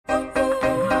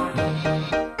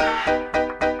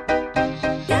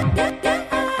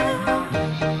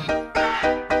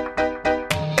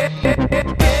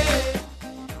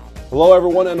Hello,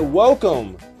 everyone, and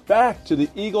welcome back to the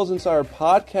Eagles Insider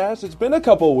Podcast. It's been a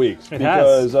couple of weeks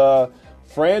because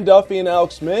Fran Duffy and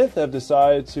Alex Smith have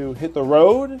decided to hit the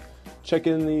road, check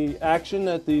in the action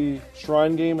at the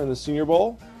Shrine Game and the Senior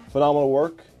Bowl. Phenomenal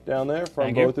work down there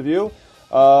from both of you.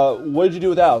 What did you do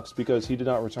with Alex? Because he did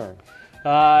not return.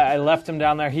 I left him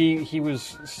down there. He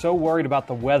was so worried about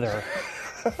the weather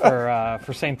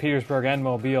for St. Petersburg and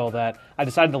Mobile that I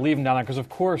decided to leave him down there because, of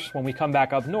course, when we come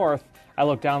back up north, I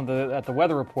look down at the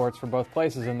weather reports for both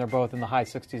places, and they're both in the high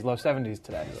 60s, low 70s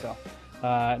today. So,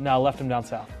 no, I left him down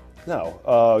south.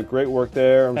 No, great work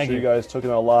there. I'm sure you guys took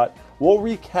in a lot. We'll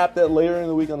recap that later in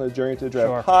the week on the Journey to the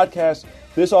Draft podcast.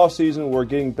 This offseason, we're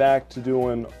getting back to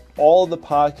doing all of the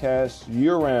podcasts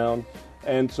year-round.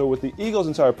 And so with the Eagles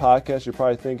Insider podcast, you're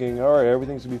probably thinking, all right,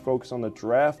 everything's going to be focused on the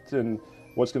draft and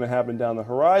what's going to happen down the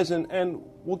horizon. And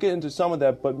we'll get into some of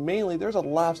that. But mainly, there's a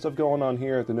lot of stuff going on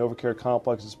here at the NovaCare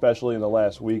Complex, especially in the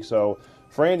last week. So,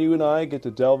 Fran, you and I get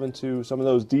to delve into some of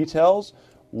those details,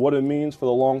 what it means for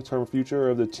the long-term future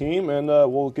of the team, and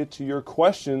we'll get to your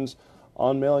questions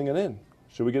on mailing it in.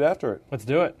 Should we get after it? Let's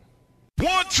do it.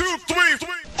 1, 2, 3.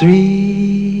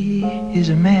 3 is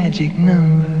a magic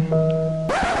number.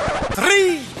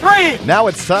 3. Now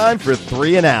it's time for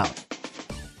 3 and Out.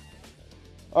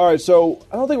 All right, so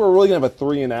I don't think we're really going to have a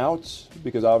 3 and out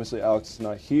because obviously Alex is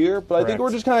not here, but I think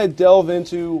we're just kind of delve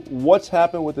into what's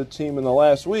happened with the team in the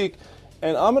last week,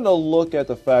 and I'm going to look at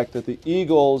the fact that the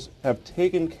Eagles have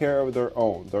taken care of their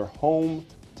own, their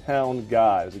hometown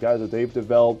guys, the guys that they've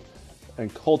developed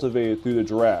and cultivated through the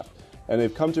draft. And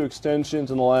they've come to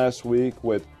extensions in the last week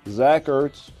with Zach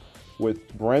Ertz,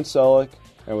 with Brent Selleck,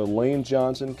 and with Lane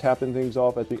Johnson capping things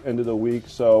off at the end of the week.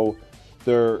 So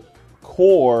their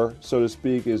core, so to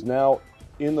speak, is now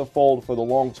in the fold for the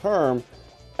long term.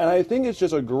 And I think it's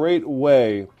just a great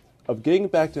way of getting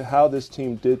back to how this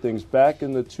team did things back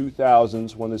in the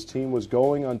 2000s when this team was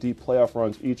going on deep playoff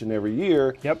runs each and every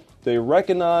year. Yep. They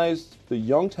recognized the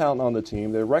young talent on the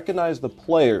team. They recognized the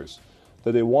players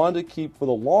that they wanted to keep for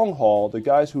the long haul, the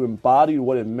guys who embodied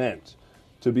what it meant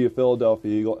to be a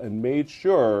Philadelphia Eagle, and made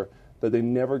sure that they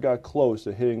never got close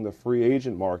to hitting the free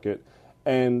agent market.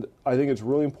 And I think it's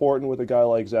really important with a guy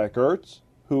like Zach Ertz,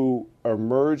 who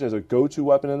emerged as a go-to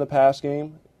weapon in the pass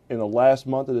game in the last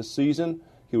month of the season.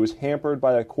 He was hampered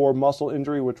by a core muscle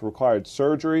injury, which required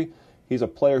surgery. He's a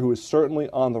player who is certainly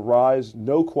on the rise,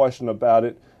 no question about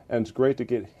it, and it's great to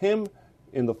get him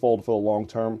in the fold for the long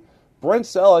term. Brent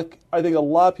Selleck, I think a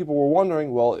lot of people were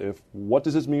wondering, well, what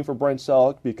does this mean for Brent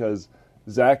Selleck? Because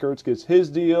Zach Ertz gets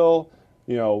his deal.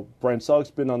 You know, Brent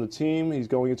Selleck's been on the team. He's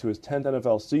going into his 10th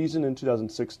NFL season in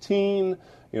 2016.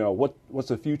 You know, what's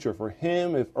the future for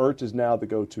him if Ertz is now the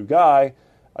go-to guy?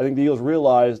 I think the Eagles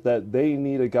realize that they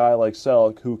need a guy like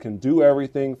Selleck who can do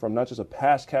everything from not just a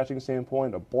pass-catching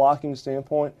standpoint, a blocking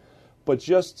standpoint, but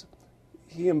just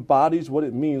he embodies what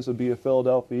it means to be a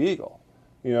Philadelphia Eagle.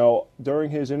 You know, during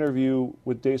his interview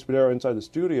with Dave Spadaro inside the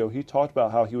studio, he talked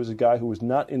about how he was a guy who was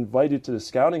not invited to the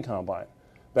scouting combine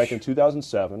back in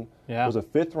 2007, was a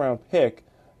fifth-round pick,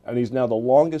 and he's now the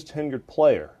longest tenured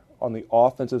player on the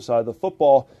offensive side of the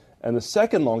football and the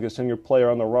second longest tenured player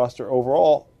on the roster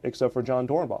overall, except for John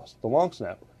Dornbos, the long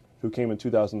snapper, who came in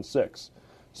 2006.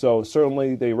 So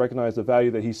certainly they recognize the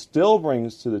value that he still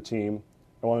brings to the team.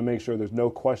 I want to make sure there's no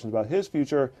questions about his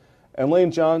future. And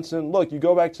Lane Johnson, look, you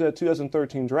go back to that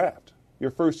 2013 draft.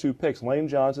 Your first 2 picks, Lane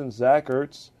Johnson, Zach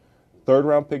Ertz,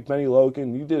 third-round pick Benny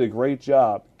Logan. You did a great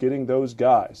job getting those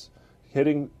guys,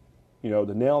 hitting, the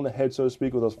nail on the head, so to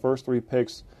speak, with those first 3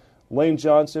 picks. Lane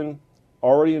Johnson,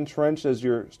 already entrenched as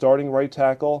your starting right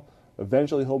tackle.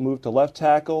 Eventually he'll move to left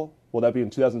tackle. Will that be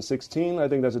in 2016? I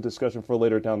think that's a discussion for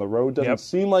later down the road. Doesn't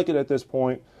seem like it at this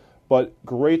point, but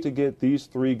great to get these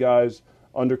 3 guys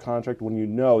under contract when you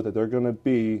know that they're going to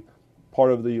be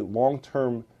part of the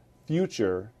long-term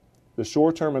future, the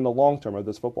short-term and the long-term of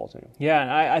this football team. Yeah,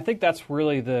 and I think that's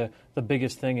really the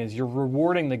biggest thing is you're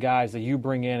rewarding the guys that you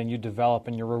bring in and you develop,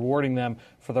 and you're rewarding them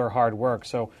for their hard work.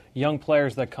 So young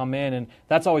players that come in, and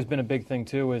that's always been a big thing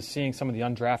too, is seeing some of the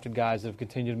undrafted guys that have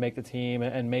continued to make the team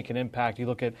and make an impact. You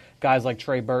look at guys like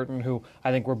Trey Burton, who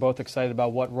I think we're both excited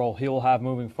about what role he'll have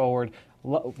moving forward.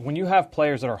 When you have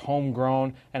players that are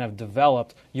homegrown and have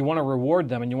developed, you want to reward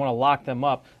them and you want to lock them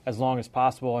up as long as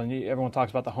possible. And everyone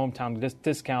talks about the hometown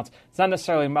discounts. It's not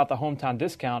necessarily about the hometown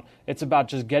discount. It's about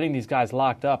just getting these guys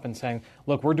locked up and saying,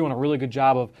 look, we're doing a really good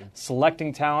job of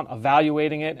selecting talent,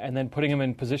 evaluating it, and then putting them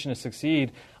in position to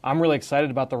succeed. I'm really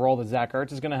excited about the role that Zach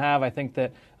Ertz is going to have. I think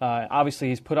that obviously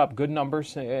he's put up good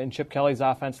numbers in Chip Kelly's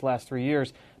offense the last 3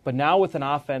 years. But now with an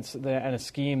offense and a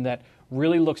scheme that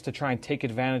really looks to try and take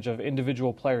advantage of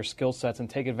individual player skill sets and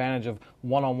take advantage of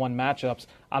one-on-one matchups.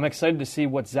 I'm excited to see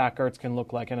what Zach Ertz can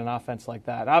look like in an offense like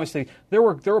that. Obviously, there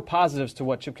were positives to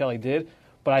what Chip Kelly did,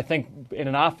 but I think in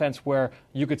an offense where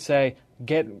you could say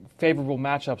get favorable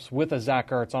matchups with a Zach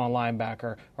Ertz on a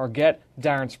linebacker, or get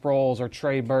Darren Sproles or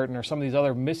Trey Burton or some of these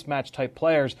other mismatch type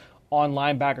players on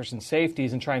linebackers and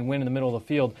safeties and try and win in the middle of the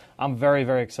field, I'm very,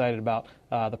 very excited about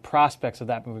the prospects of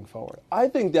that moving forward. I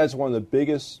think that's one of the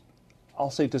biggest, I'll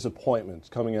say, disappointments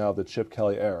coming out of the Chip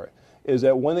Kelly era, is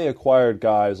that when they acquired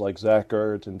guys like Zach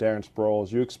Ertz and Darren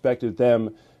Sproles, you expected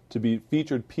them to be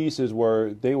featured pieces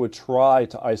where they would try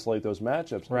to isolate those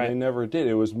matchups, and they never did.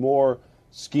 It was more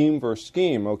scheme versus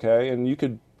scheme, okay? And you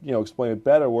could, explain it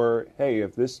better where, hey,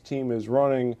 if this team is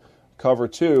running cover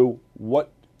 2,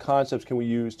 what concepts can we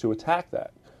use to attack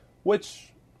that?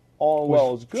 Which, all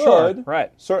well is good. Sure,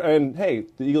 right. And, hey,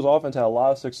 the Eagles' offense had a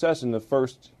lot of success in the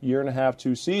first year and a half,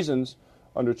 2 seasons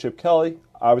under Chip Kelly.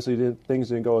 Obviously, things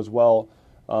didn't go as well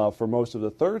for most of the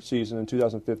third season in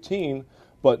 2015.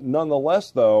 But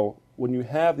nonetheless, though, when you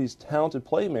have these talented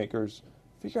playmakers,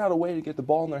 figure out a way to get the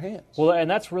ball in their hands. Well, and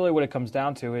that's really what it comes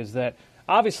down to, is that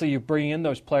obviously you bring in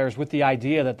those players with the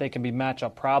idea that they can be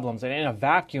matchup problems, and in a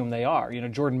vacuum they are.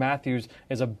 Jordan Matthews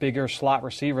is a bigger slot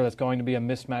receiver that's going to be a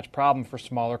mismatch problem for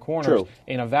smaller corners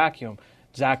in a vacuum.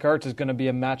 Zach Ertz is going to be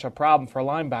a matchup problem for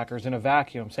linebackers in a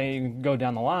vacuum. Saying you can go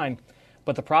down the line.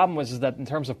 But the problem is that in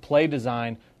terms of play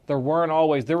design, there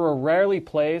were rarely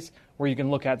plays where you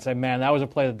can look at and say, man, that was a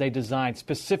play that they designed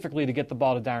specifically to get the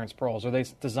ball to Darren Sproles, or they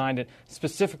designed it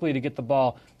specifically to get the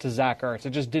ball to Zach Ertz. It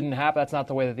just didn't happen. That's not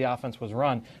the way that the offense was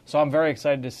run. So I'm very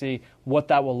excited to see what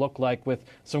that will look like with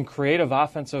some creative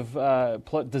offensive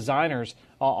designers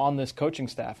on this coaching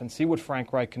staff, and see what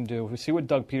Frank Reich can do, see what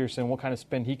Doug Peterson, what kind of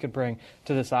spin he could bring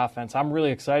to this offense. I'm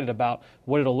really excited about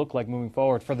what it'll look like moving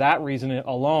forward for that reason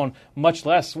alone, much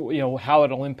less how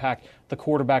it'll impact the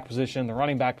quarterback position, the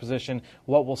running back position,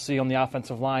 what we'll see on the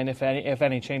offensive line, if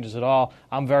any changes at all.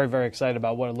 I'm very, very excited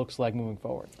about what it looks like moving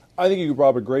forward. I think you brought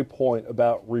up a great point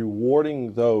about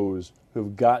rewarding those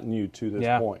who've gotten you to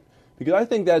this point. Because I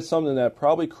think that's something that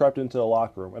probably crept into the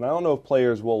locker room. And I don't know if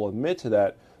players will admit to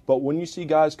that, but when you see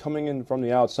guys coming in from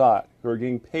the outside who are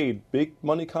getting paid big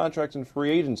money contracts in free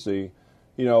agency,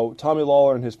 Tommy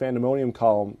Lawler in his Fandemonium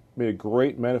column made a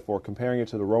great metaphor comparing it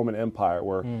to the Roman Empire,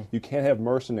 where you can't have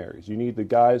mercenaries. You need the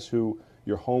guys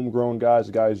your homegrown guys,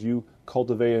 the guys you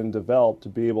cultivate and develop to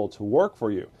be able to work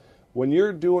for you. When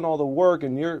you're doing all the work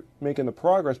and you're making the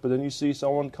progress, but then you see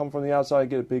someone come from the outside and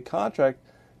get a big contract,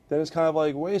 then it's kind of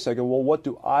like, wait a second, well, what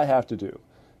do I have to do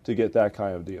to get that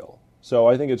kind of deal? So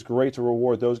I think it's great to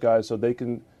reward those guys so they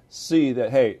can see that,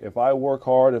 hey, if I work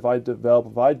hard, if I develop,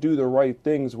 if I do the right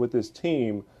things with this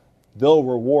team, they'll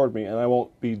reward me, and I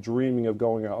won't be dreaming of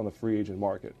going out on the free agent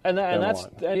market. And that's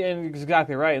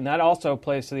exactly right. And that also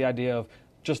plays to the idea of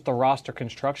just the roster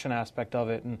construction aspect of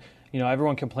it. And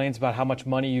everyone complains about how much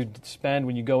money you spend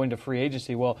when you go into free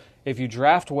agency. Well, if you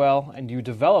draft well and you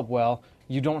develop well,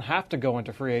 you don't have to go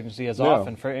into free agency as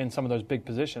often in some of those big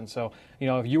positions. So,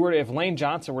 if Lane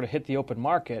Johnson were to hit the open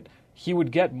market, he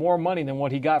would get more money than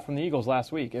what he got from the Eagles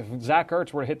last week. If Zach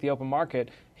Ertz were to hit the open market,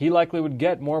 he likely would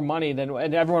get more money than,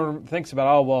 and everyone thinks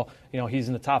about, he's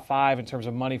in the top 5 in terms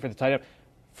of money for the tight end.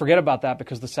 Forget about that,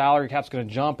 because the salary cap's going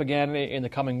to jump again in the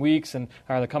coming weeks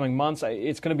or the coming months.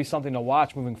 It's going to be something to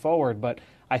watch moving forward. But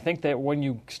I think that when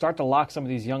you start to lock some of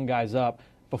these young guys up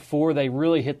before they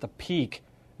really hit the peak,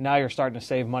 now you're starting to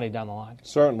save money down the line.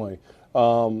 Certainly.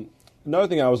 Another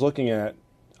thing I was looking at,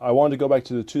 I wanted to go back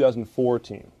to the 2004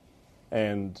 team.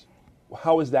 And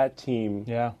how is that team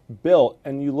built?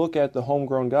 And you look at the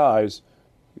homegrown guys.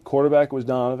 Your quarterback was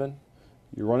Donovan.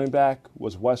 Your running back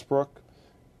was Westbrook.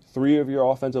 3 of your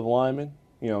offensive linemen,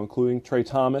 including Trey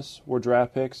Thomas, were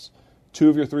draft picks. 2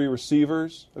 of your 3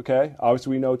 receivers, okay?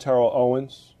 Obviously, we know Terrell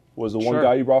Owens was the one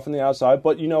guy you brought from the outside.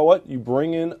 But you know what? You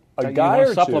bring in a guy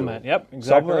or supplement. 2. Yep, exactly.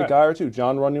 Supplement a guy or 2.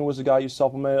 John Runyon was the guy you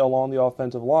supplemented along the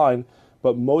offensive line.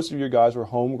 But most of your guys were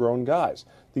homegrown guys.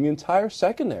 The entire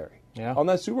secondary on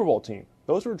that Super Bowl team,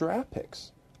 those were draft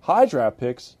picks. High draft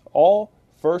picks, all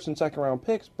first and second round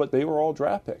picks, but they were all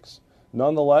draft picks.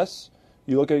 Nonetheless,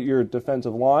 you look at your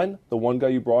defensive line, the one guy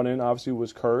you brought in obviously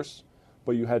was Curse,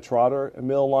 but you had Trotter, a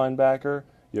middle linebacker.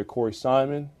 You had Corey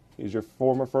Simon. He's your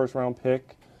former first-round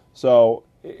pick. So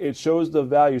it shows the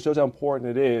value, it shows how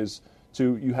important it is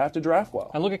you have to draft well.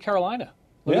 And look at Carolina.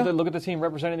 Look at the team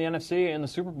representing the NFC in the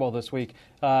Super Bowl this week.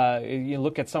 You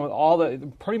look at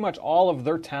pretty much all of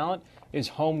their talent is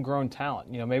homegrown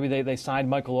talent. Maybe they signed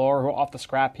Michael Orr off the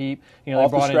scrap heap.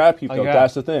 Off the scrap heap, though.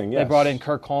 That's the thing. Yes. They brought in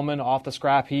Kirk Coleman off the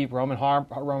scrap heap, Roman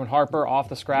Harper off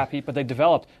the scrap heap, but they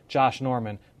developed Josh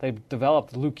Norman. They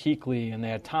developed Luke Kuechly, and they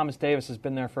had Thomas Davis has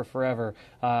been there for forever.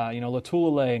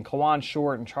 Latulele and Kawan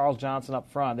Short and Charles Johnson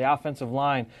up front. The offensive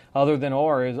line, other than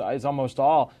Orr, is almost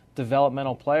all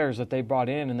developmental players that they brought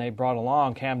in and they brought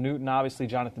along. Cam Newton, obviously,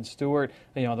 Jonathan Stewart,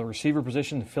 the receiver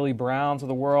position, the Philly Browns of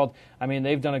the world. I mean,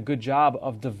 they've done a good job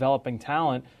of developing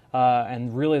talent,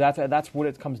 and really that's what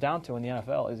it comes down to in the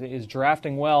NFL is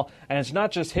drafting well. And it's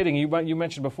not just hitting. You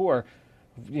mentioned before,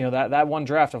 that one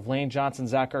draft of Lane Johnson,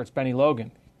 Zach Ertz, Benny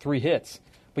Logan, 3 hits.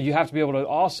 But you have to be able to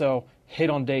also hit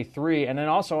on day 3, and then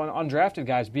also on undrafted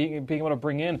guys, being able to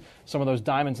bring in some of those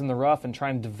diamonds in the rough and try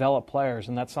and develop players,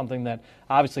 and that's something that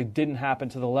obviously didn't happen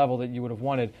to the level that you would have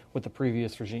wanted with the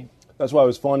previous regime. That's why it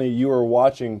was funny. You were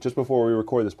watching, just before we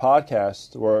recorded this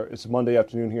podcast, where it's Monday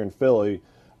afternoon here in Philly,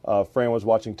 Fran was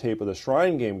watching tape of the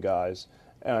Shrine Game guys,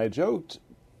 and I joked,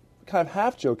 kind of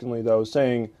half-jokingly though,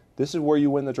 saying, this is where you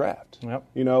win the draft.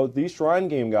 Yep. These Shrine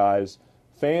Game guys,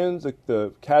 fans,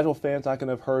 the casual fans, not going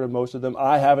to have heard of most of them.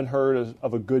 I haven't heard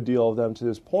of a good deal of them to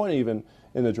this point, even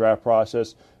in the draft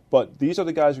process. But these are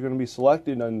the guys who are going to be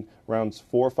selected in rounds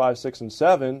 4, 5, 6, and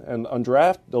 7, and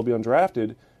they'll be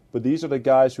undrafted. But these are the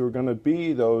guys who are going to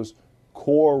be those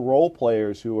core role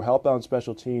players who help out on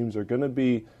special teams, are going to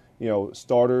be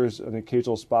starters and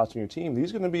occasional spots on your team.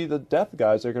 These are going to be the depth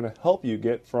guys that are going to help you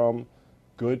get from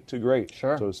good to great,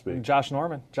 sure, so to speak. Josh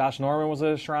Norman was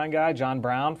a Shrine guy. John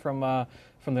Brown from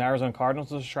the Arizona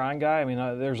Cardinals was a Shrine guy. I mean,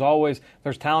 there's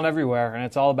talent everywhere, and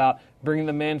it's all about bringing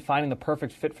them in, finding the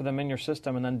perfect fit for them in your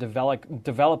system, and then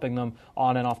developing them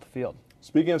on and off the field.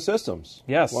 Speaking of systems,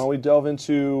 yes, why don't we delve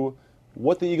into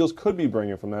what the Eagles could be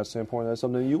bringing from that standpoint? That's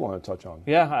something you want to touch on.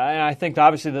 Yeah, I think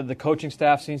obviously the coaching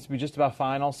staff seems to be just about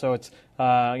final, so it's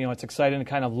it's exciting to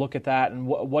kind of look at that and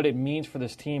what it means for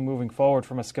this team moving forward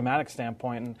from a schematic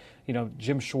standpoint. And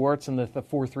Jim Schwartz and the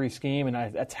 4-3 scheme and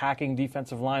attacking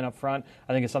defensive line up front,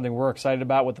 I think it's something we're excited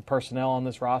about with the personnel on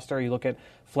this roster. You look at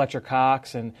Fletcher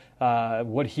Cox and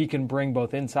what he can bring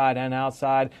both inside and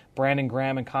outside. Brandon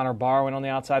Graham and Connor Barwin on the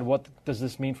outside. What does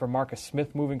this mean for Marcus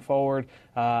Smith moving forward?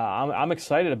 I'm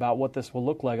excited about what this will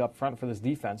look like up front for this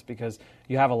defense because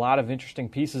you have a lot of interesting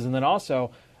pieces. And then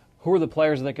also, who are the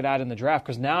players that they could add in the draft?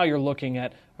 Because now you're looking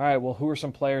at, all right, well, who are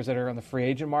some players that are on the free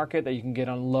agent market that you can get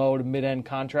on low to mid-end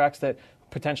contracts that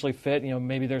potentially fit?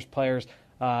 Maybe there's players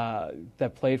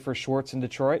that played for Schwartz in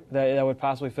Detroit that would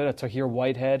possibly fit. A Tahir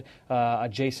Whitehead, a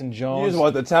Jason Jones. You just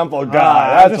want the Temple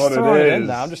guy. That's what it is.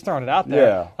 I'm just throwing it out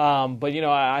there. Yeah. But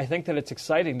I think that it's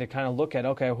exciting to kind of look at,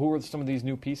 okay, who are some of these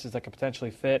new pieces that could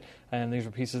potentially fit? And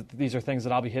these are things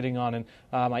that I'll be hitting on in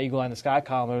my Eagle Eye in the Sky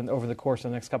column over the course of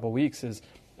the next couple of weeks. Is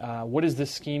what is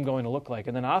this scheme going to look like?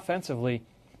 And then offensively,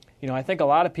 I think a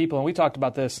lot of people, and we talked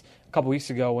about this a couple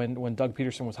weeks ago when Doug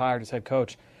Peterson was hired as head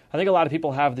coach. I think a lot of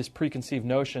people have this preconceived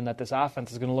notion that this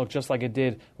offense is going to look just like it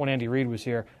did when Andy Reid was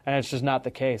here, and it's just not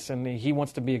the case. And he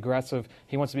wants to be aggressive.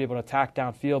 He wants to be able to attack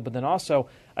downfield, but then also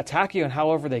attack you in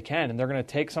however they can. And they're going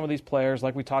to take some of these players,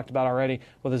 like we talked about already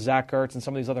with the Zach Ertz and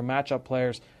some of these other matchup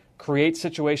players, create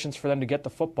situations for them to get the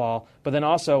football, but then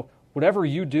also whatever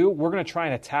you do, we're going to try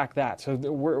and attack that. So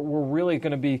we're really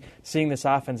going to be seeing this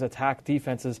offense attack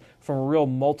defenses from a real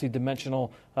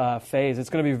multi-dimensional phase. It's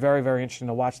going to be very, very interesting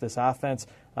to watch this offense.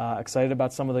 Excited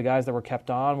about some of the guys that were kept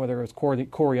on, whether it was Corey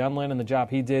Unlin and the job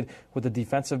he did with the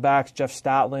defensive backs, Jeff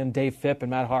Stoutland, Dave Phipp, and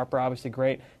Matt Harper, obviously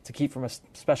great to keep from a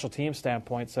special team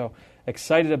standpoint. So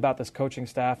excited about this coaching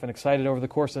staff and excited over the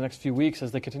course of the next few weeks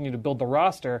as they continue to build the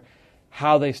roster,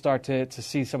 how they start to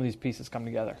see some of these pieces come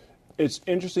together. It's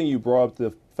interesting you brought up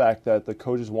the fact that the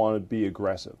coaches want to be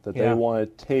aggressive, that they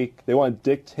want to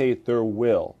dictate their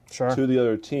will to the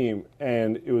other team.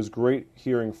 And it was great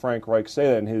hearing Frank Reich say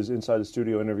that in his Inside the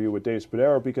Studio interview with Dave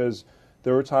Spadaro, because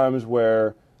there were times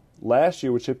where last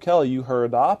year with Chip Kelly, you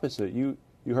heard the opposite. You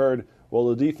heard, well,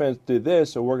 the defense did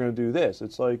this, so we're going to do this.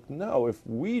 It's like, no, if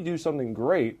we do something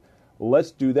great, let's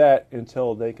do that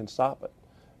until they can stop it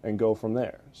and go from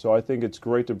there. So I think it's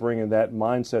great to bring in that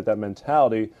mindset, that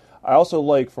mentality. I also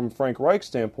like, from Frank Reich's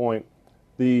standpoint,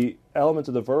 the elements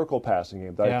of the vertical passing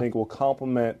game that I think will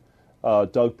complement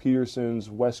Doug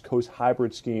Peterson's West Coast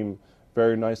hybrid scheme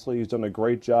very nicely. He's done a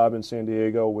great job in San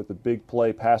Diego with the big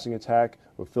play passing attack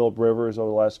with Phillip Rivers over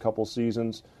the last couple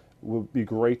seasons. It would be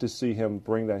great to see him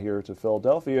bring that here to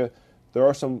Philadelphia. There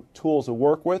are some tools to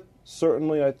work with.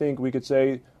 Certainly, I think we could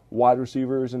say wide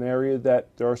receiver is an area that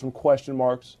there are some question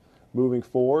marks moving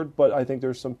forward, but I think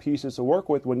there's some pieces to work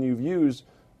with when you've used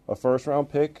a first-round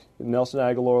pick, Nelson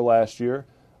Aguilar last year,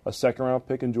 a second-round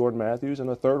pick in Jordan Matthews and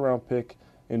a third-round pick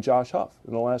in Josh Huff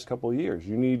in the last couple of years.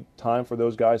 You need time for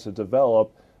those guys to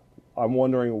develop. I'm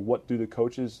wondering, what do the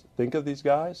coaches think of these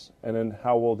guys, and then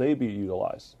how will they be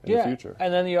utilized in the future?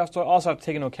 And then you also have to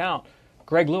take into account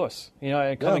Greg Lewis,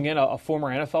 coming in, a former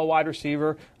NFL wide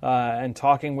receiver, and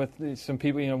talking with some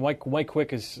people. Mike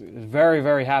Quick is very,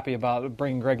 very happy about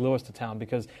bringing Greg Lewis to town,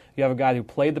 because you have a guy who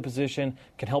played the position,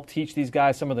 can help teach these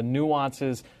guys some of the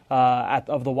nuances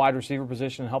of the wide receiver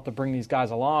position and help to bring these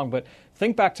guys along. But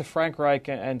think back to Frank Reich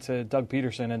and to Doug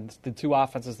Peterson and the two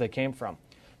offenses they came from.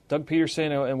 Doug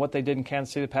Peterson and what they did in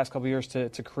Kansas City the past couple of years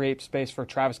to create space for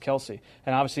Travis Kelce,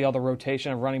 and obviously all the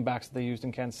rotation of running backs that they used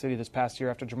in Kansas City this past year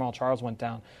after Jamal Charles went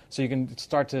down. So you can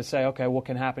start to say, okay, what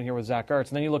can happen here with Zach Ertz?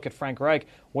 And then you look at Frank Reich.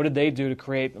 What did they do to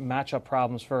create matchup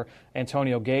problems for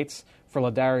Antonio Gates, for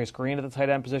Ladarius Green at the tight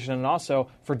end position, and also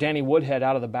for Danny Woodhead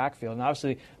out of the backfield? And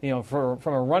obviously,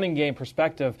 from a running game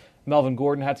perspective, Melvin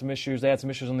Gordon had some issues. They had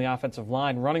some issues on the offensive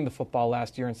line running the football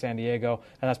last year in San Diego,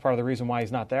 and that's part of the reason why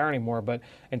he's not there anymore. But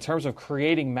in terms of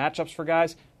creating matchups for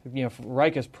guys,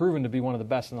 Reich has proven to be one of the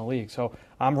best in the league. So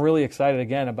I'm really excited,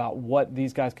 again, about what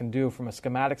these guys can do from a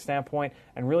schematic standpoint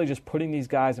and really just putting these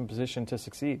guys in position to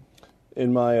succeed.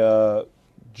 In my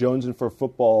Jonesing for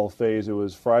football phase, it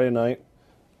was Friday night.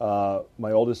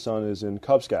 My oldest son is in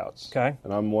Cub Scouts, okay,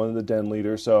 and I'm one of the den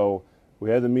leaders. So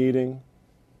we had the meeting,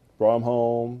 brought him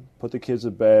home, put the kids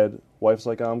to bed. Wife's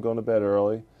like, I'm going to bed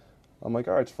early. I'm like,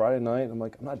 all right, it's Friday night. I'm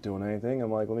like, I'm not doing anything.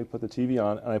 I'm like, let me put the TV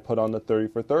on, and I put on the 30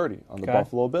 for 30 on the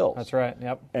Buffalo Bills. That's right,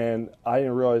 yep. And I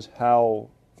didn't realize how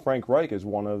Frank Reich is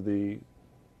one of the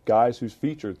guys who's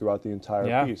featured throughout the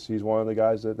entire piece. He's one of the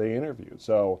guys that they interviewed.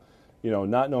 So,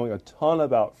 not knowing a ton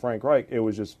about Frank Reich, it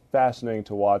was just fascinating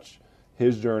to watch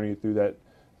his journey through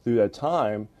that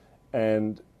time,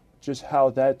 and just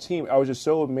how that team. I was just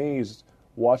so amazed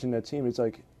watching that team. It's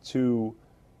like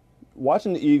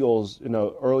watching the Eagles in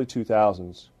the early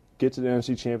 2000s get to the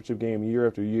NFC Championship game year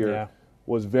after year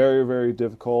was very, very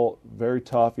difficult, very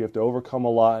tough. You have to overcome a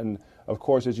lot, and of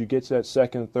course, as you get to that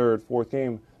second, third, fourth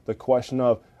game, the question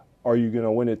of, are you going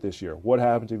to win it this year? What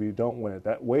happens if you don't win it?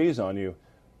 That weighs on you.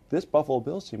 This Buffalo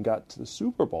Bills team got to the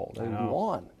Super Bowl. They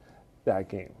won that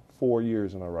game 4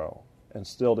 years in a row and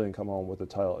still didn't come home with the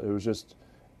title. It was just,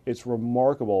 it's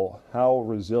remarkable how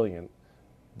resilient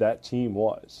that team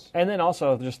was. And then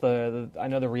also just I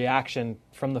know the reaction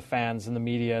from the fans and the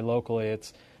media locally.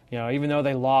 It's, even though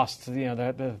they lost,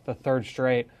 the third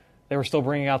straight, they were still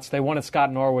bringing out, they wanted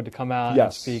Scott Norwood to come out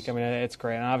and speak. I mean, it's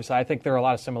great. And obviously, I think there are a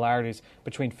lot of similarities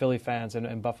between Philly fans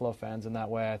and Buffalo fans in that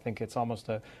way. I think it's almost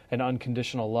an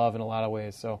unconditional love in a lot of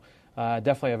ways. So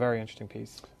definitely a very interesting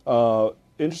piece.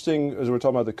 Interesting, as we're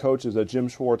talking about the coaches, that Jim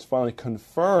Schwartz finally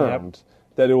confirmed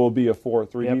that it will be a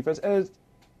 4-3 defense. And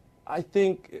I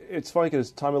think it's funny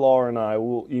because Tommy Lawler and I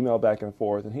will email back and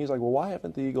forth, and he's like, well, why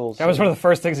haven't the Eagles... That was one of the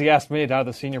first things he asked me out of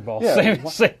the Senior Bowl. Yeah,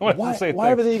 why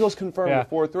haven't the Eagles confirmed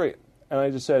the 4-3? And I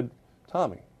just said,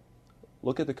 Tommy,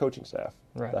 look at the coaching staff.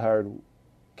 Right. They hired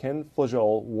Ken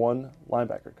Flajole, one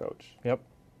linebacker coach. Yep.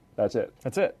 That's it.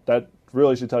 That's it. That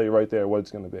really should tell you right there what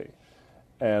it's going to be.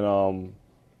 And,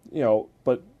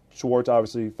 but Schwartz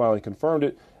obviously finally confirmed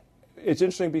it. It's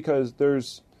interesting because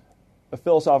there's a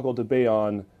philosophical debate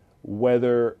on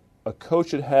whether a coach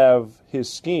should have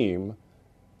his scheme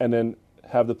and then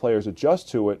have the players adjust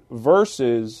to it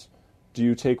versus do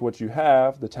you take what you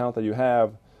have, the talent that you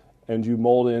have, and you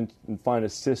mold it in and find a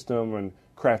system and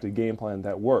craft a game plan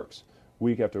that works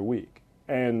week after week.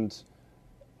 And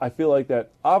I feel like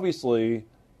that obviously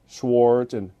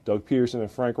Schwartz and Doug Peterson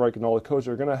and Frank Reich and all the coaches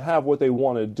are going to have what they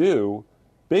want to do,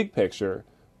 big picture,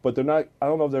 but they're not. I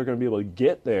don't know if they're going to be able to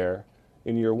get there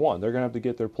in year one. They're going to have to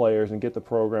get their players and get the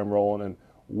program rolling and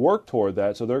work toward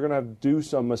that. So they're going to have to do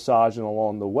some massaging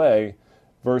along the way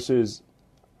versus,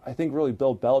 I think really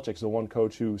Bill Belichick's the one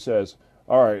coach who says,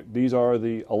 all right, these are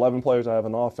the 11 players I have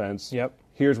on offense. Yep.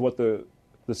 Here's what the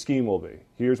scheme will be.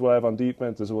 Here's what I have on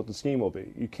defense. This is what the scheme will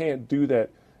be. You can't do that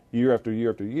year after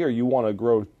year after year. You want to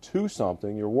grow to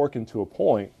something. You're working to a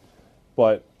point.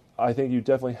 But I think you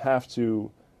definitely have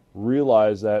to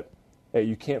realize that, hey,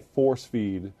 you can't force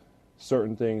feed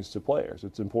certain things to players.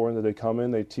 It's important that they come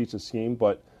in, they teach a scheme,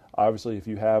 but obviously if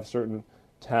you have certain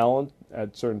talent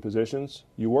at certain positions,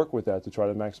 you work with that to try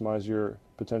to maximize your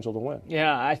potential to win.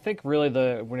 Yeah, I think really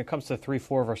when it comes to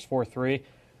 3-4 versus 4-3,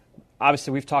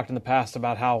 obviously we've talked in the past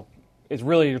about how it's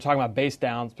really, you're talking about base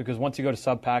downs, because once you go to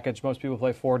sub package, most people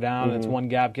play 4 down and it's one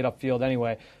gap, get upfield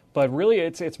anyway. But really,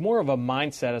 it's more of a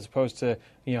mindset as opposed to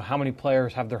how many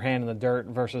players have their hand in the dirt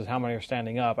versus how many are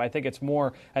standing up. I think it's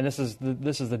more, and this is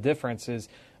the difference is.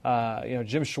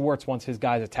 Jim Schwartz wants his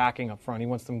guys attacking up front. He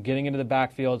wants them getting into the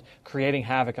backfield, creating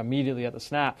havoc immediately at the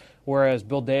snap. Whereas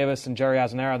Bill Davis and Jerry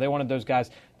Azzinaro, they wanted those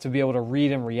guys to be able to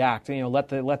read and react. Let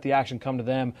the action come to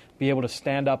them, be able to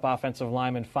stand up offensive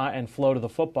linemen and flow to the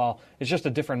football. It's just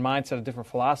a different mindset, a different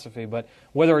philosophy. But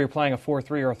whether you're playing a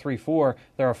 4-3 or a 3-4,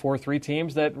 there are 4-3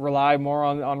 teams that rely more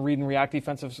on read and react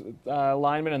defensive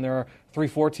linemen, and there are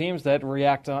 3-4 teams that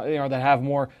react, that have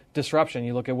more disruption.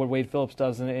 You look at what Wade Phillips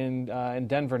does in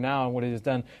Denver now and what he has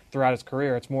done throughout his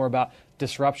career. It's more about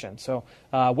disruption. So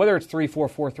whether it's 3-4,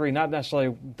 4-3, not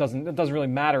necessarily it doesn't really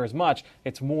matter as much.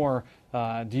 It's more,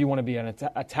 do you want to be an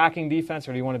attacking defense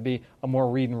or do you want to be a more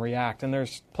read and react? And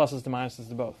there's pluses to minuses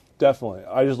to both. Definitely.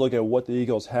 I just look at what the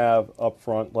Eagles have up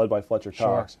front, led by Fletcher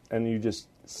Cox, and you just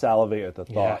salivate at the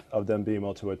thought of them being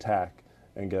able to attack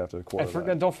and get after the quarterback.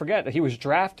 And don't forget that he was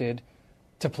drafted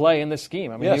to play in this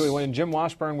scheme. I mean, when Jim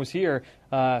Washburn was here,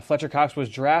 Fletcher Cox was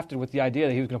drafted with the idea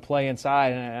that he was going to play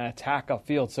inside and attack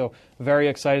upfield. So very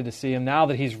excited to see him now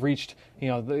that he's reached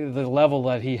the level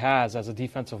that he has as a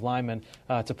defensive lineman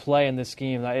to play in this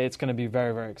scheme. It's going to be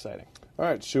very, very exciting. All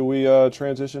right, should we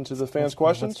transition to the fans'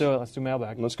 questions? Let's do it. Let's do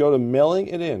mailbag. Let's go to mailing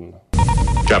it in.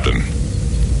 Captain,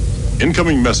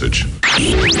 incoming message.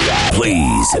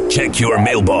 Please check your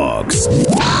mailbox.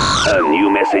 A new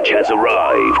message has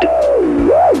arrived.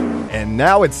 And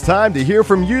now it's time to hear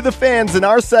from you, the fans, in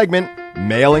our segment,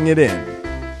 Mailing It In.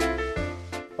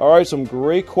 All right, some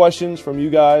great questions from you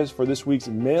guys for this week's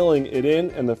Mailing It In.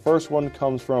 And the first one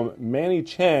comes from Manny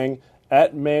Chang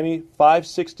at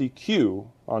Manny560Q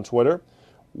on Twitter.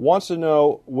 Wants to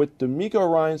know, with D'Amico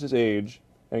Ryans' age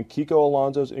and Kiko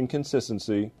Alonso's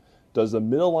inconsistency, does the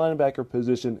middle linebacker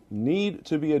position need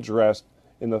to be addressed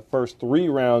in the first 3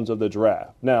 rounds of the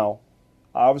draft? Now,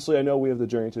 obviously, I know we have the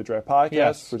Journey to the Draft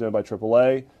podcast presented by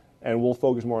AAA, and we'll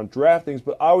focus more on draft things,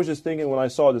 but I was just thinking when I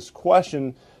saw this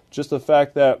question, just the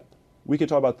fact that we could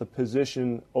talk about the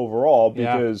position overall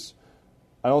because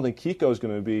I don't think Kiko is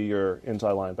going to be your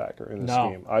inside linebacker in this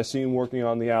scheme. I see him working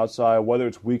on the outside, whether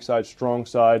it's weak side, strong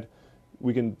side.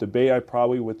 We can debate. I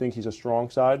probably would think he's a strong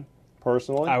side,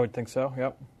 personally. I would think so,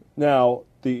 yep. Now,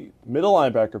 the middle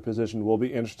linebacker position will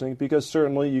be interesting because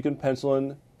certainly you can pencil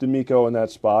in D'Amico in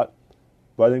that spot,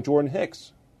 but I think Jordan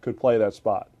Hicks could play that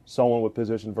spot. Someone with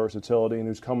position versatility and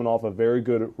who's coming off a very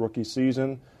good rookie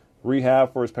season.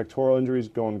 Rehab for his pectoral injuries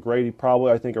going great. He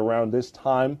probably, I think, around this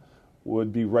time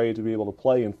would be ready to be able to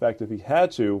play, in fact, if he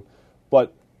had to.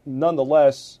 But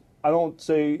nonetheless, I don't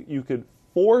say you could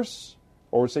force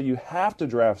or say you have to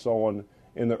draft someone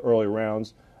in the early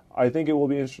rounds. I think it will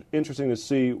be interesting to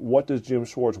see what does Jim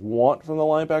Schwartz want from the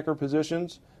linebacker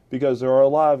positions, because there are a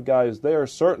lot of guys there,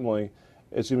 certainly.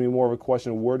 It's going to be more of a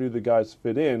question of where do the guys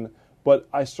fit in. But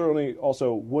I certainly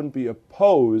also wouldn't be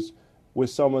opposed with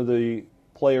some of the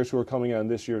players who are coming out in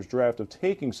this year's draft of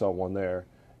taking someone there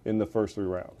in the first 3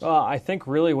 rounds. I think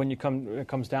really when it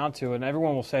comes down to it, and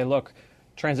everyone will say, look,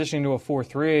 transitioning to a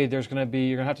 4-3,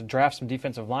 you're going to have to draft some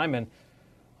defensive linemen.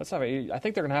 I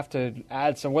think they're going to have to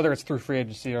add some, whether it's through free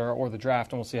agency or the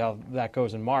draft, and we'll see how that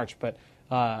goes in March. But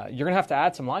you're going to have to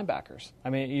add some linebackers. I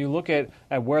mean, you look at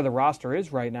where the roster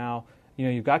is right now.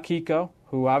 You've got Kiko,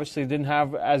 who obviously didn't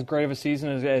have as great of a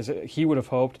season as he would have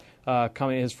hoped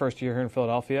coming his first year here in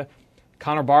Philadelphia.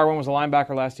 Connor Barwin was a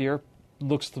linebacker last year.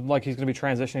 Looks like he's going to be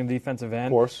transitioning to defensive end.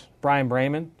 Of course. Brian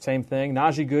Brayman, same thing.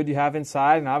 Najee Good you have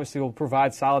inside, and obviously will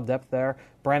provide solid depth there.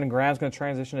 Brandon Graham's going to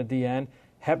transition to DN.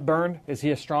 Hepburn, is he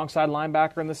a strong side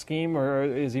linebacker in the scheme, or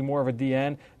is he more of a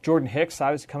DN? Jordan Hicks,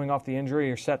 obviously coming off the injury,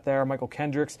 you're set there. Michael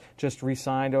Kendricks just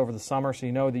re-signed over the summer, so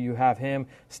you know that you have him.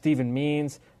 Stephen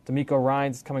Means, D'Amico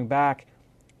Ryans coming back.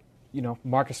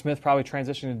 Marcus Smith probably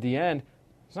transitioning to DN.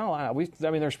 There's not a lot.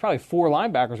 There's probably 4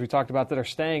 linebackers we talked about that are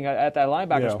staying at that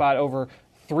linebacker spot over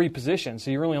 3 positions.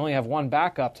 So you really only have 1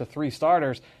 backup to 3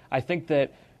 starters. I think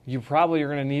that you probably are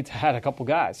going to need to add a couple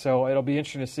guys. So it'll be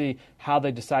interesting to see how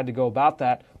they decide to go about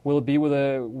that. Will it be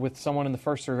with someone in the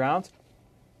first 3 rounds?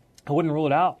 I wouldn't rule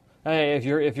it out. If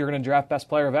you're going to draft best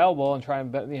player available and try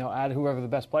and add whoever the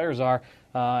best players are,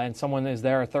 and someone is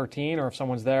there at 13, or if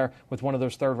someone's there with one of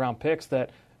those 3rd round picks that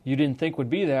you didn't think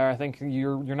would be there, I think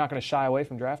you're not going to shy away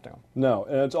from drafting them. No,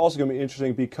 and it's also going to be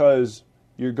interesting because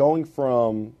you're going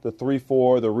from the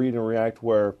 3-4, the read and react,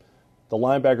 where the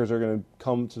linebackers are going to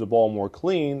come to the ball more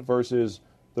clean versus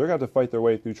they're going to have to fight their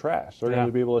way through trash. They're going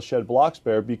to be able to shed blocks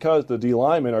there because the D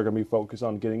linemen are going to be focused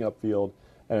on getting upfield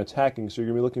and attacking. So you're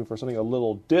going to be looking for something a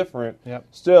little different. Yep.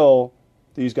 Still,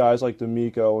 these guys like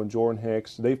D'Amico and Jordan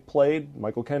Hicks,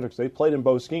 Michael Kendricks, they've played in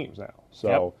both schemes now.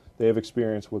 So They have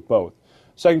experience with both.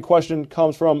 Second question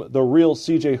comes from the real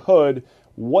CJ Hood.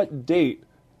 What date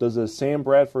does the Sam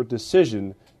Bradford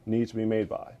decision need to be made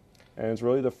by? And it's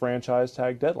really the franchise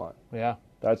tag deadline. Yeah.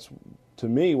 That's, to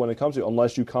me, when it comes to,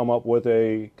 unless you come up with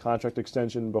a contract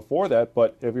extension before that,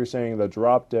 but if you're saying the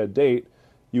drop-dead date,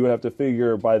 you would have to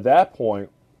figure by that point,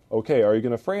 okay, are you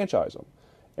going to franchise him?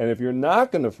 And if you're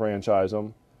not going to franchise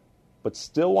him, but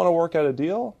still want to work out a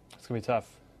deal, It's going to be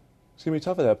tough. it's going to be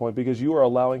tough at that point because you are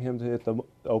allowing him to hit the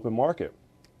open market.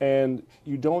 And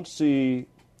you don't see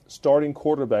starting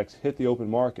quarterbacks hit the open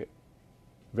market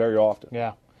very often.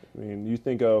 Yeah. I mean, you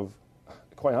think of,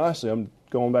 quite honestly, I'm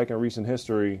going back in recent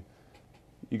history,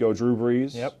 you go Drew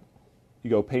Brees, Yep.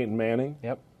 you go Peyton Manning,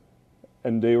 Yep.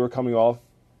 and they were coming off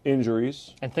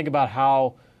injuries. And think about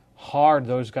how hard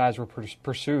those guys were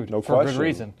pursued No for question. a good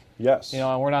reason. Yes. You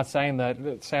know, and we're not saying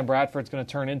that Sam Bradford's going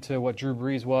to turn into what Drew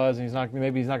Brees was, and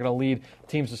maybe he's not going to lead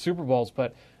teams to Super Bowls,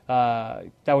 but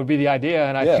that would be the idea,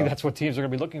 and I think that's what teams are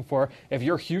going to be looking for. If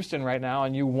you're Houston right now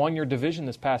and you won your division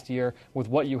this past year with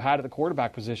what you had at the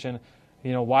quarterback position,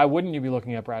 you know, why wouldn't you be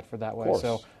looking at Bradford that way?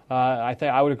 So I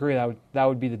think I would agree that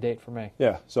would be the date for me.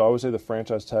 Yeah, so I would say the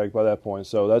franchise tag by that point.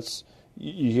 So that's,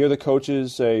 you hear the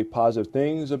coaches say positive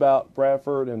things about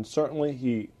Bradford, and certainly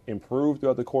he improved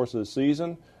throughout the course of the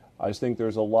season. I just think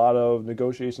there's a lot of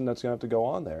negotiation that's going to have to go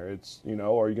on there. It's, you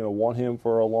know, are you going to want him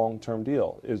for a long-term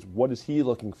deal? What is he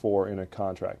looking for in a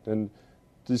contract? And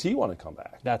does he want to come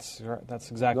back? That's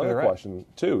exactly Another right. question,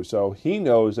 too. So he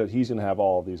knows that he's going to have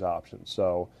all of these options.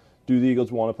 So do the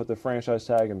Eagles want to put the franchise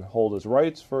tag and hold his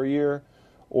rights for a year,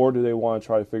 or do they want to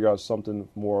try to figure out something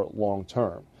more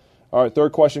long-term? All right,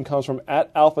 third question comes from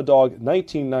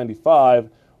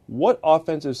 @AlphaDog1995. What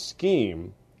offensive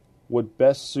scheme would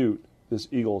best suit this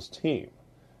Eagles team?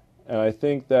 And I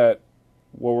think that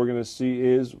what we're going to see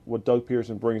is what Doug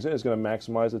Peterson brings in is going to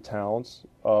maximize the talents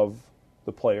of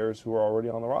the players who are already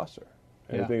on the roster.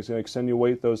 And I think it's going to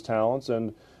accentuate those talents.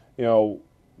 And, you know,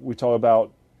 we talk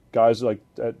about guys like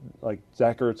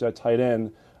Zach Ertz at tight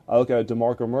end. I look at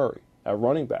DeMarco Murray at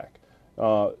running back.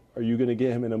 Are you going to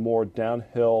get him in a more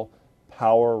downhill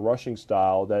power rushing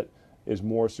style that is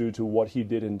more suited to what he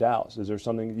did in Dallas? Is there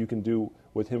something you can do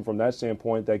with him from that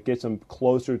standpoint that gets him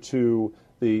closer to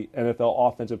the NFL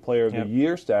Offensive Player of the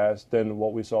Year status than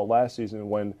what we saw last season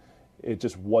when it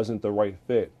just wasn't the right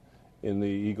fit in the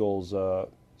Eagles'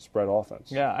 spread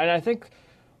offense? Yeah, and I think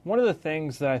one of the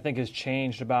things that I think has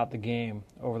changed about the game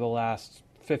over the last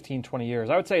 15, 20 years,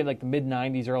 I would say like the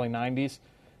mid-'90s, early 90s,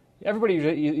 everybody,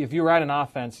 if you ran an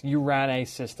offense, you ran a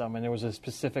system, and there was a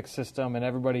specific system, and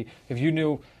everybody, if you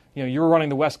knew, you know, you were running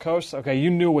the West Coast, okay, you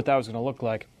knew what that was going to look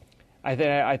like.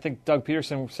 I think Doug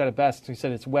Peterson said it best. He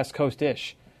said it's West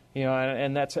Coast-ish, you know,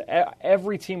 and that's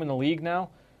every team in the league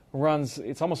now runs.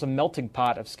 It's almost a melting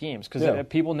pot of schemes because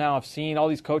people now have seen, all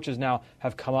these coaches now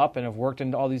have come up and have worked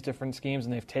into all these different schemes,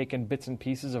 and they've taken bits and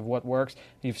pieces of what works.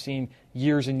 You've seen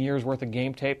years and years worth of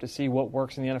game tape to see what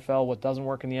works in the NFL, what doesn't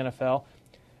work in the NFL.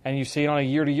 And you see it on a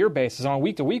year-to-year basis, on a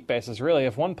week-to-week basis, really.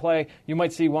 If one play, you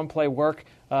might see one play work,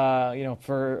 you know,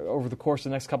 for over the course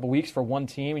of the next couple of weeks for one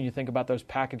team, and you think about those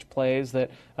package plays that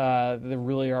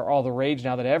really are all the rage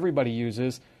now that everybody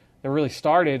uses. That really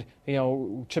started, you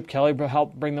know, Chip Kelly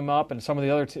helped bring them up, and some of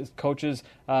the other coaches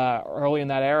early in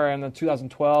that era, in the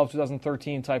 2012,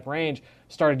 2013 type range,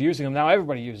 started using them. Now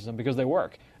everybody uses them because they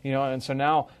work, you know. And so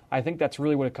now I think that's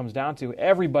really what it comes down to.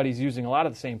 Everybody's using a lot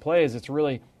of the same plays. It's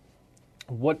really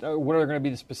what are going to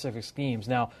be the specific schemes?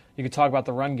 Now, you could talk about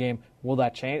the run game. Will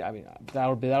that change? I mean,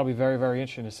 that'll be very, very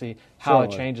interesting to see how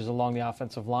it changes along the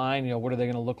offensive line. You know, what are they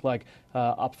going to look like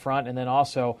up front? And then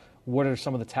also, what are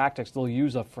some of the tactics they'll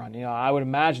use up front? You know, I would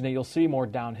imagine that you'll see more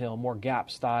downhill, more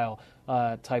gap style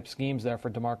type schemes there for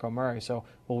DeMarco Murray. So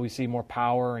will we see more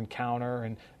power and counter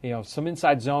and, you know, some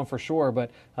inside zone for sure,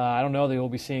 but I don't know that we'll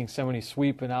be seeing so many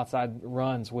sweep and outside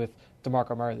runs with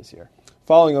DeMarco Murray this year.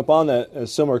 Following up on that, a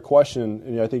similar question,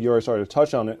 and I think you already started to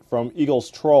touch on it, from Eagles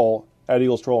Troll, at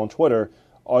Eagles Troll on Twitter,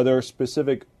 are there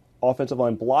specific offensive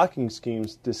line blocking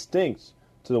schemes distinct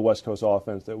to the West Coast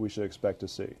offense that we should expect to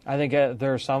see? I think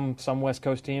there are some West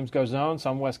Coast teams go zone,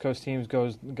 some West Coast teams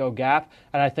go gap,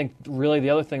 and I think really the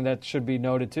other thing that should be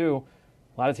noted too,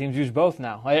 a lot of teams use both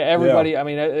now. Everybody, I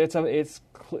mean, it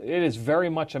is very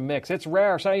much a mix. It's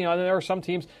rare. So, you know, there are some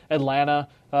teams, Atlanta,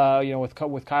 you know,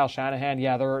 with Kyle Shanahan,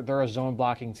 they're a zone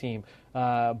blocking team.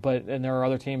 And there are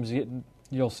other teams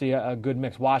you'll see a good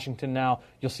mix. Washington now,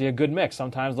 you'll see a good mix.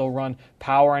 Sometimes they'll run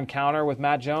power and counter with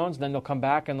Matt Jones, then they'll come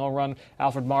back and they'll run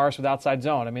Alfred Morris with outside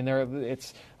zone. I mean,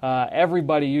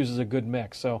 everybody uses a good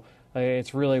mix. So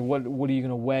It's really what are you going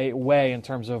to weigh in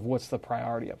terms of what's the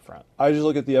priority up front. I just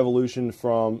look at the evolution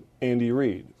from Andy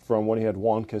Reid, from when he had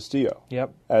Juan Castillo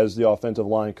as the offensive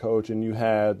line coach, and you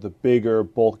had the bigger,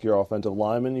 bulkier offensive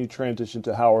lineman. You transitioned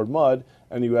to Howard Mudd,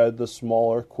 and you had the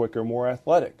smaller, quicker, more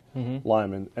athletic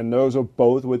lineman. And those are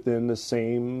both within the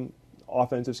same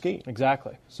offensive scheme.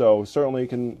 Exactly. So certainly it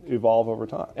can evolve over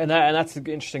time. And that's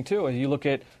interesting, too. You look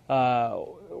at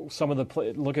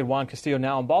look at Juan Castillo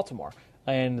now in Baltimore.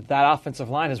 And that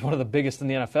offensive line is one of the biggest in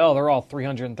the NFL. They're all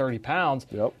 330 pounds,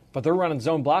 but they're running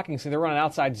zone blocking. So they're running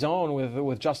outside zone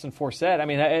with Justin Forsett. I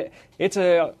mean,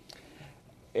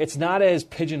 it's not as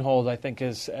pigeonholed, I think,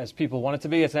 as people want it to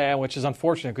be. Which is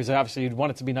unfortunate because obviously you'd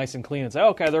want it to be nice and clean and say,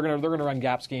 okay, they're gonna run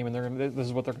gap scheme and this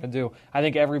is what they're gonna do. I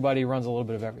think everybody runs a little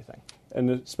bit of everything,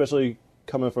 and especially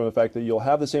coming from the fact that you'll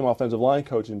have the same offensive line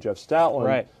coach in Jeff Stoutland,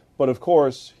 right? But of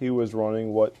course, he was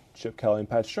running what Chip Kelly and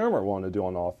Pat Shurmur wanted to do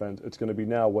on offense. It's going to be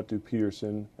now what do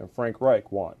Peterson and Frank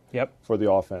Reich want for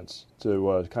the offense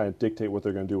to kind of dictate what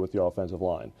they're going to do with the offensive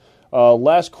line.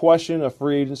 Last question, a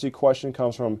free agency question,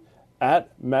 comes from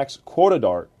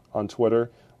 @MaxQuotadart on Twitter.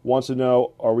 Wants to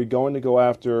know, are we going to go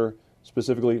after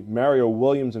specifically Mario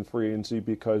Williams in free agency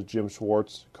because Jim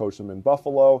Schwartz coached him in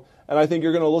Buffalo? And I think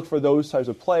you're going to look for those types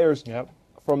of players.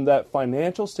 From that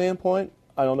financial standpoint,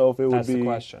 I don't know if it would be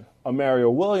a Mario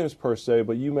Williams per se,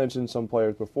 but you mentioned some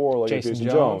players before, like Jason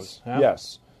Jones.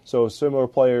 Yes. So similar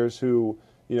players who,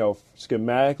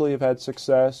 schematically have had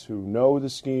success, who know the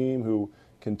scheme, who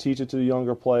can teach it to the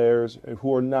younger players, and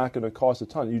who are not going to cost a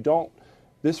ton.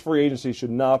 This free agency should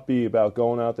not be about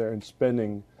going out there and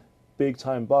spending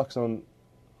big-time bucks on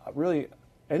really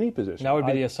any position. That would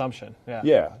be the assumption.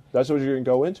 Yeah, that's what you're going to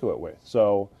go into it with.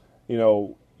 So,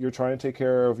 you're trying to take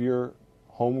care of your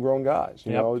homegrown guys.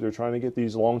 They're trying to get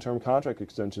these long-term contract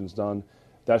extensions done.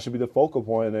 That should be the focal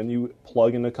point, and then you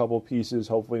plug in a couple pieces,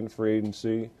 hopefully in free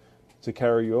agency, to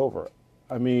carry you over.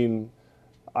 I mean,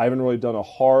 I haven't really done a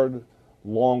hard,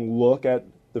 long look at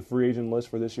the free agent list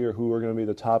for this year, who are going to be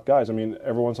the top guys. I mean,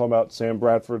 everyone's talking about Sam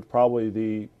Bradford, probably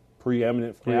the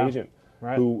preeminent free agent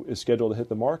who is scheduled to hit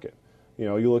the market.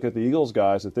 You look at the Eagles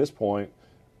guys at this point,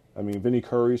 I mean, Vinny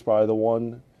Curry's probably the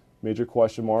one major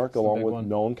question mark, along with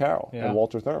Nolan Carroll and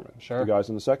Walter Thurman, the guys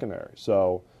in the secondary.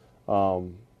 So,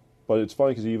 but it's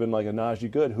funny because even like a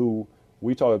Najee Good, who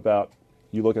we talk about,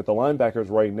 you look at the linebackers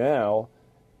right now,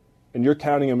 and you're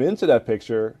counting them into that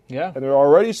picture, and they're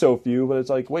already so few, but it's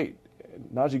like, wait,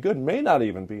 Najee Good may not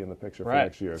even be in the picture for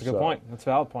next year. That's a good point. That's a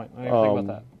valid point. I didn't think about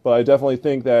that. But I definitely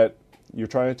think that you're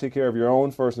trying to take care of your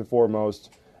own first and foremost,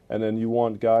 and then you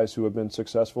want guys who have been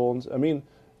successful. And I mean,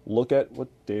 look at what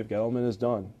Dave Gettleman has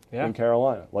done in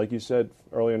Carolina. Like you said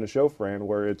earlier in the show, Fran,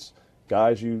 where it's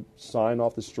guys you sign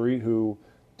off the street who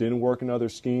didn't work in other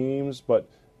schemes, but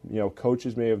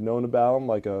coaches may have known about them,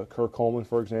 like a Kirk Coleman,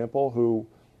 for example, who,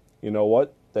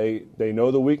 they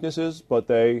know the weaknesses, but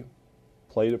they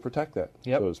play to protect that,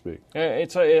 so to speak.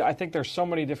 I think there's so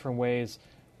many different ways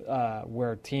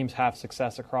where teams have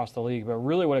success across the league, but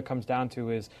really what it comes down to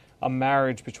is a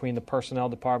marriage between the personnel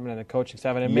department and the coaching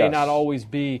staff. And it may not always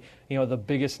be, the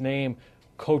biggest name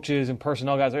coaches and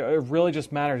personnel guys. It really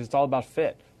just matters. It's all about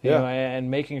fit,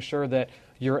 and making sure that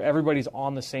everybody's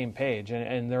on the same page.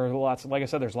 And there are lots, like I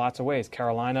said, there's lots of ways.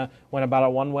 Carolina went about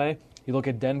it one way. You look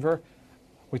at Denver.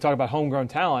 We talk about homegrown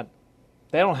talent.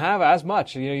 They don't have as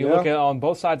much. You look at on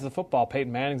both sides of the football.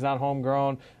 Peyton Manning's not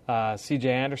homegrown. C.J.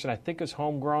 Anderson, I think, is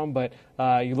homegrown. But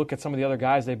you look at some of the other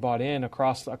guys they bought in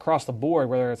across the board,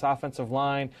 whether it's offensive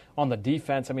line, on the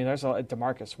defense. I mean, there's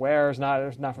DeMarcus Ware's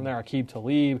not from there. Aqib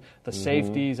Talib, the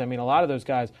safeties. I mean, a lot of those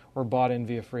guys were bought in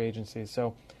via free agency.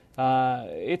 So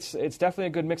it's definitely a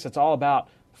good mix. It's all about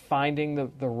finding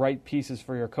the right pieces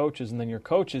for your coaches, and then your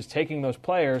coaches taking those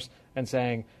players and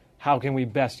saying, how can we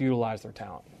best utilize their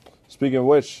talent? Speaking of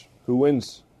which, who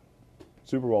wins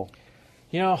Super Bowl?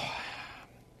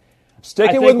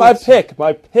 Sticking with my pick.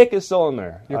 My pick is still in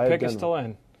there. Your pick is still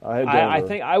in. I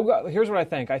think here's what I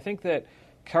think. I think that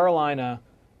Carolina,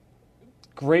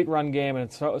 great run game, and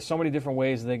it's so many different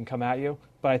ways they can come at you.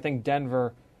 But I think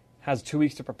Denver has 2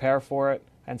 weeks to prepare for it,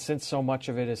 and since so much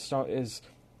of it is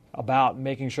about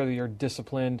making sure that you're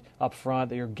disciplined up front,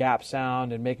 that you're gap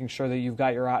sound, and making sure that you've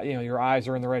got your eyes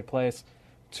are in the right place.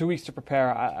 2 weeks to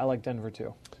prepare. I like Denver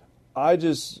too. I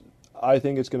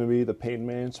think it's going to be the Peyton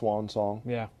Manning swan song.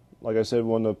 Yeah. Like I said,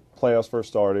 when the playoffs first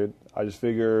started, I just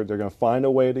figured they're going to find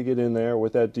a way to get in there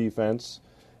with that defense.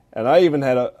 And I even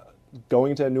had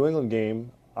going into that New England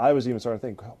game, I was even starting to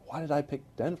think, why did I pick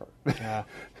Denver? Yeah.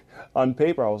 On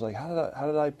paper, I was like, how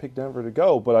did I pick Denver to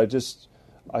go? But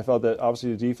I felt that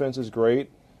obviously the defense is great.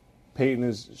 Peyton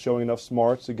is showing enough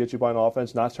smarts to get you by an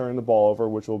offense, not turning the ball over,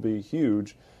 which will be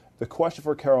huge. The question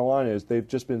for Carolina is they've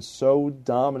just been so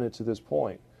dominant to this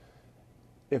point.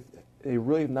 If they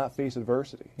really have not faced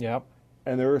adversity. Yep.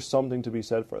 And there is something to be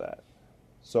said for that.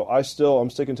 So I'm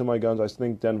sticking to my guns. I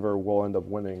think Denver will end up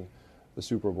winning the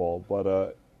Super Bowl, but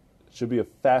it should be a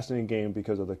fascinating game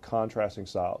because of the contrasting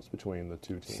styles between the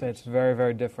two teams. It's very,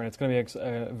 very different. It's going to be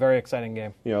a very exciting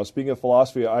game. You know, speaking of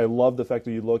philosophy, I love the fact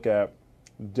that you look at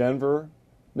Denver.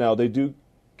 Now, they do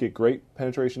get great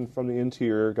penetration from the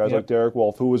interior, guys like Derek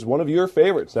Wolfe, who was one of your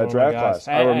favorites, that draft class.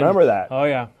 I remember that. Oh,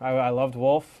 yeah. I loved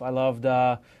Wolfe. I loved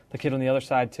the kid on the other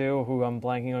side, too, who I'm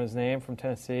blanking on his name, from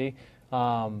Tennessee.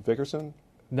 Vickerson?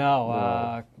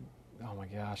 No. Oh, my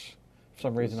gosh. For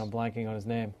some reason, I'm blanking on his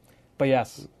name. But,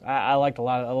 yes, I liked a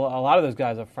lot of those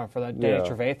guys up front. For that Danny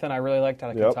Trevathan, I really liked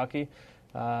out of Kentucky.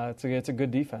 It's a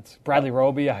good defense. Bradley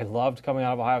Roby, I loved coming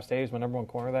out of Ohio State. He was my number one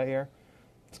corner that year.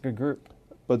 It's a good group.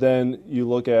 But then you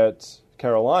look at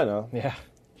Carolina,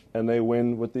 and they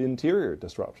win with the interior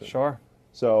disruption. Sure.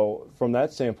 So from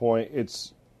that standpoint,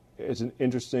 it's an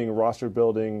interesting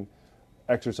roster-building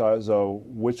exercise of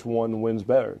which one wins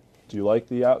better. Do you like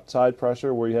the outside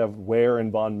pressure where you have Ware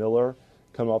and Von Miller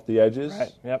come off the edges?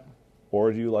 Right, yep.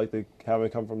 Or do you like having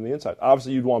it come from the inside?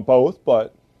 Obviously, you'd want both,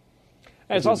 but...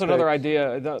 And it's also another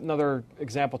idea, another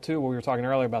example, too, where we were talking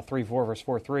earlier about 3-4 versus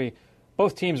 4-3.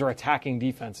 Both teams are attacking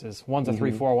defenses. One's a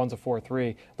 3-4, one's a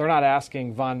 4-3. They're not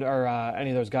asking any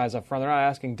of those guys up front. They're not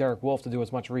asking Derek Wolfe to do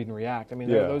as much read and react. I mean,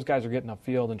 those guys are getting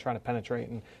upfield and trying to penetrate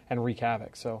and wreak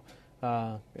havoc. So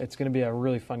it's going to be a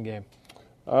really fun game.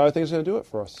 I think it's going to do it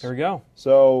for us. Here we go.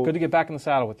 So good to get back in the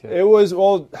saddle with you. It was,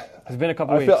 it's been a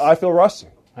couple weeks. I feel rusty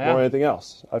more than anything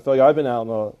else. I feel like I've been out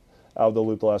of the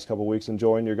loop the last couple of weeks,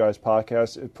 enjoying your guys'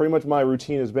 podcast. Pretty much my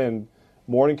routine has been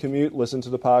morning commute, listen to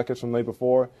the podcast from the night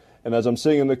before. And as I'm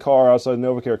sitting in the car outside the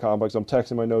NovaCare complex, I'm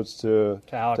texting my notes to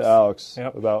Alex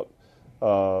about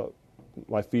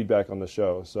my feedback on the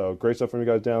show. So great stuff from you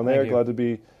guys down there. Glad to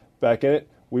be back in it.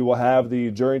 We will have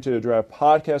the Journey to the Draft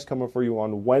podcast coming for you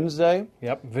on Wednesday.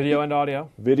 Yep, video and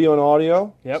audio. Video and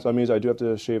audio. Yep. So that means I do have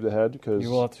to shave the head because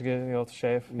you'll have to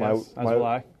shave. As will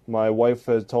I. My wife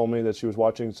has told me that she was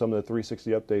watching some of the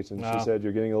 360 updates, and she said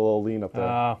you're getting a little lean up there.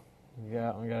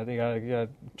 Yeah, you gotta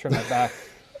trim that back.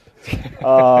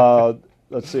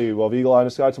 Let's see. We'll have Eagle Eye in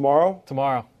the Sky tomorrow.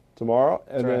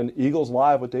 And then Eagles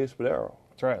Live with Dave Spadaro.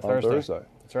 That's right, on Thursday.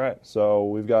 That's right. So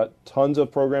we've got tons of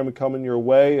programming coming your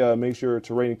way. Make sure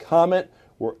to rate and comment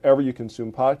wherever you consume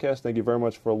podcasts. Thank you very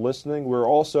much for listening. We're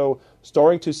also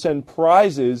starting to send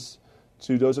prizes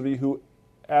to those of you who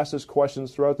ask us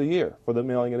questions throughout the year for the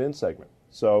Mailing It In segment.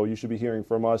 So you should be hearing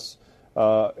from us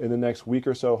in the next week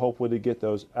or so, hopefully to get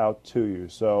those out to you.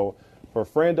 So for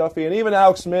Fran Duffy and even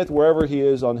Alex Smith, wherever he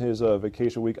is on his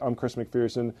vacation week, I'm Chris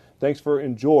McPherson. Thanks for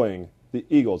enjoying the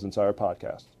Eagles Insider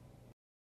Podcast.